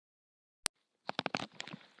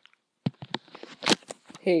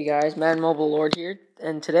Hey guys, Madden Mobile Lord here,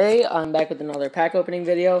 and today I'm back with another pack opening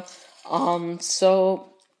video. I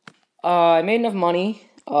made enough money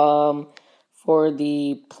for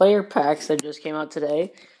the player packs that just came out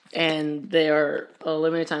today, and they are a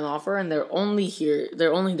limited time offer, and they're only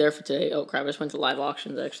there for today. Oh crap, I just went to live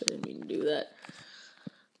auctions. Actually, I didn't mean to do that.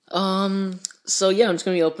 So yeah, I'm just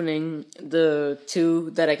gonna be opening the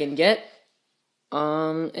two that I can get.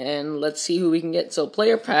 And let's see who we can get. So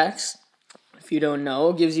player packs, if you don't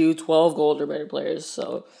know, gives you 12 gold or better players.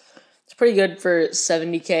 So it's pretty good for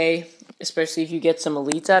 70k, especially if you get some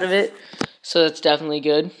elites out of it. So that's definitely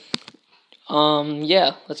good.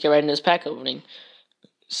 Yeah, let's get right into this pack opening.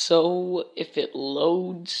 So if it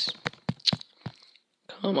loads,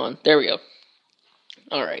 come on, there we go.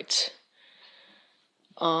 All right.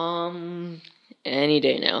 Any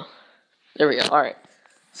day now. There we go. All right.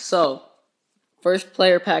 So first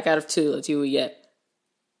player pack out of 2. Let's see what we get.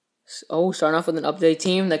 Oh, starting off with an update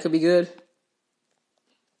team. That could be good.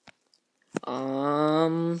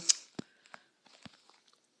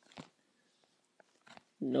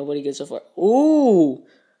 Nobody good so far. Ooh!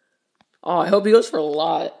 Oh, I hope he goes for a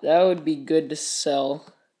lot. That would be good to sell.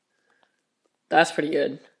 That's pretty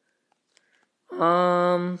good.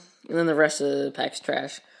 And then the rest of the pack's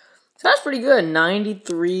trash. So that's pretty good.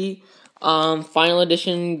 93, final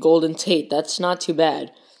edition Golden Tate. That's not too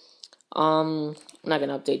bad. I'm not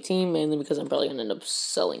gonna update team, mainly because I'm probably gonna end up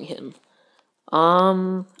selling him.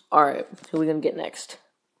 Alright, who are we gonna get next?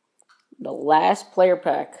 The last player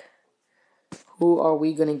pack. Who are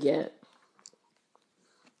we gonna get?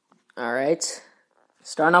 Alright.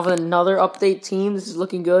 Starting off with another update team. This is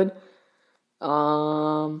looking good.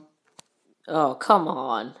 Oh, come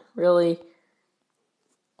on. Really?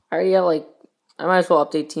 I already have, I might as well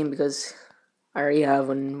update team because I already have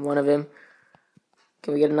one of him.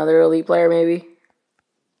 Can we get another elite player, maybe?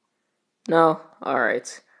 No?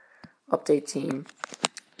 Alright. Update team.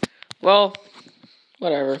 Well,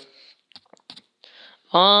 whatever.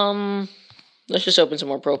 Let's just open some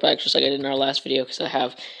more pro packs just like I did in our last video because I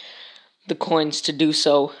have the coins to do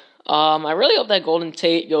so. I really hope that Golden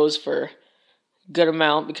Tate goes for a good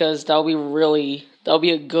amount because that'll be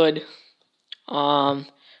a good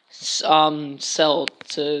sell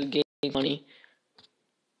to gain money.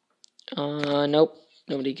 Nope,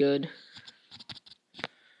 nobody good.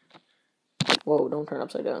 Whoa, don't turn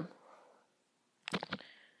upside down.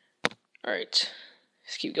 Alright,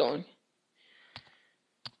 let's keep going.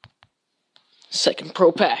 Second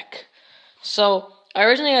pro pack. So I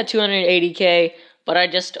originally had 280k, but I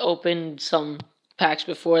just opened some packs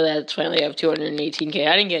before that. So finally I have 218k.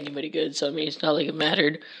 I didn't get anybody good, so I mean it's not like it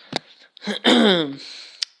mattered.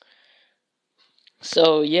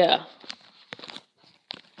 So yeah,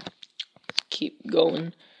 let's keep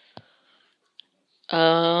going.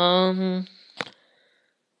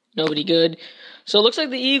 Nobody good. So it looks like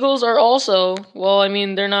the Eagles are also, well, I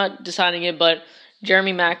mean, they're not deciding it, but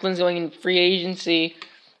Jeremy Maclin's going in free agency.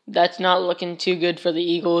 That's not looking too good for the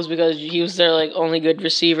Eagles because he was their, only good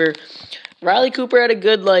receiver. Riley Cooper had a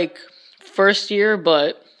good, first year,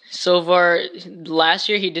 but so far, last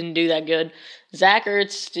year, he didn't do that good. Zach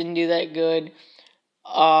Ertz didn't do that good.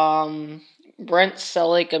 Brent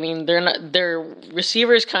Selleck, I mean, their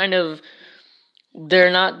receivers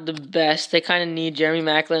they're not the best. They kind of need Jeremy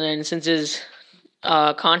Maclin, and since his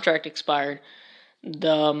contract expired, it's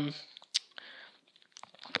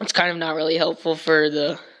kind of not really helpful for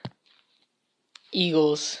the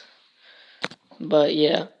Eagles. But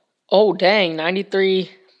yeah. Oh dang,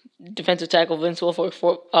 93 defensive tackle Vince Wilfork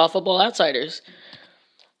for Football Outsiders.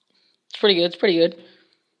 It's pretty good. It's pretty good.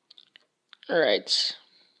 All right.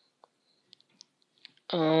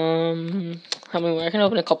 How many more? I can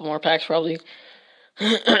open a couple more packs probably.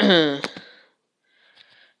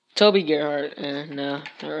 Toby Gerhardt, no, not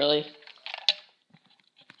really.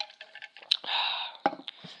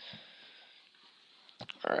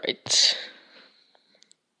 Alright.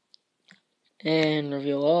 And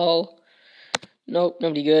reveal all. Nope,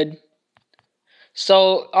 nobody good.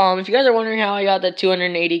 So, if you guys are wondering how I got that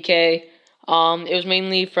 280k, it was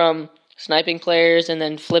mainly from sniping players and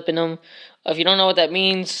then flipping them. If you don't know what that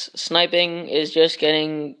means, sniping is just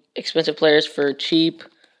getting expensive players for cheap.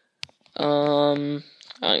 I don't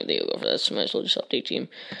even think I'll go for that, so might as well just update team.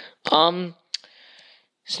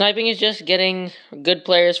 Sniping is just getting good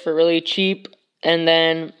players for really cheap, and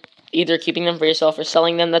then either keeping them for yourself or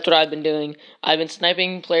selling them. That's what I've been doing. I've been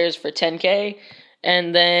sniping players for 10k,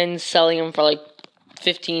 and then selling them for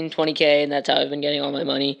 15, 20k, and that's how I've been getting all my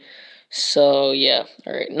money. So, yeah.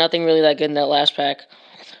 Alright, nothing really that good in that last pack.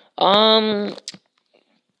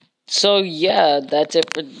 So, yeah, that's it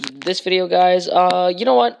for this video, guys. You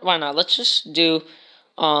know what? Why not? Let's just do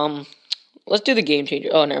Let's do the game changer.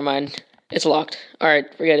 Oh, never mind. It's locked.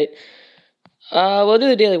 Alright, forget it. We'll do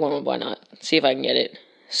the daily warm-up, why not? See if I can get it.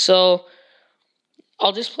 So,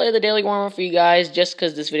 I'll just play the daily warm-up for you guys, just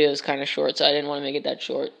because this video is kind of short, so I didn't want to make it that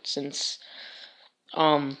short, since,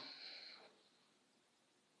 I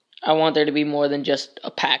want there to be more than just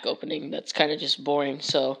a pack opening. That's kind of just boring,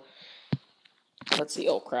 so, let's see.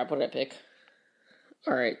 Oh, crap, what did I pick?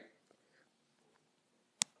 Alright.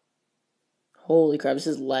 Holy crap, this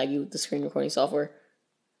is laggy with the screen recording software.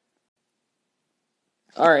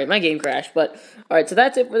 Alright, my game crashed, but, alright, so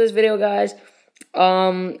that's it for this video, guys.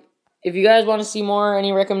 If you guys want to see more,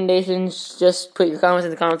 any recommendations, just put your comments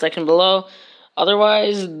in the comment section below.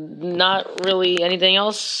 Otherwise, not really anything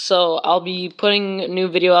else, so I'll be putting a new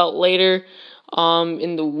video out later,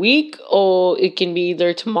 in the week, or it can be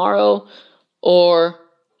either tomorrow, or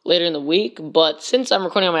later in the week, but since I'm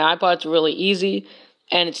recording on my iPod, it's really easy,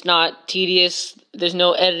 and it's not tedious. There's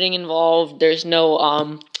no editing involved, there's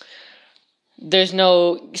no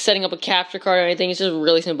setting up a capture card or anything. It's just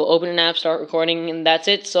really simple. Open an app, start recording, and that's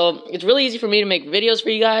it. So it's really easy for me to make videos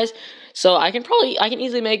for you guys. So I can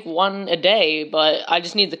easily make one a day, but I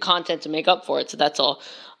just need the content to make up for it. So that's all.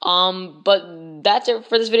 But that's it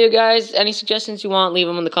for this video, guys. Any suggestions you want, leave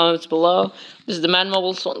them in the comments below. This is the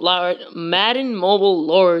Madden Mobile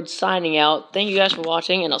Lord signing out. Thank you guys for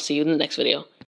watching, and I'll see you in the next video.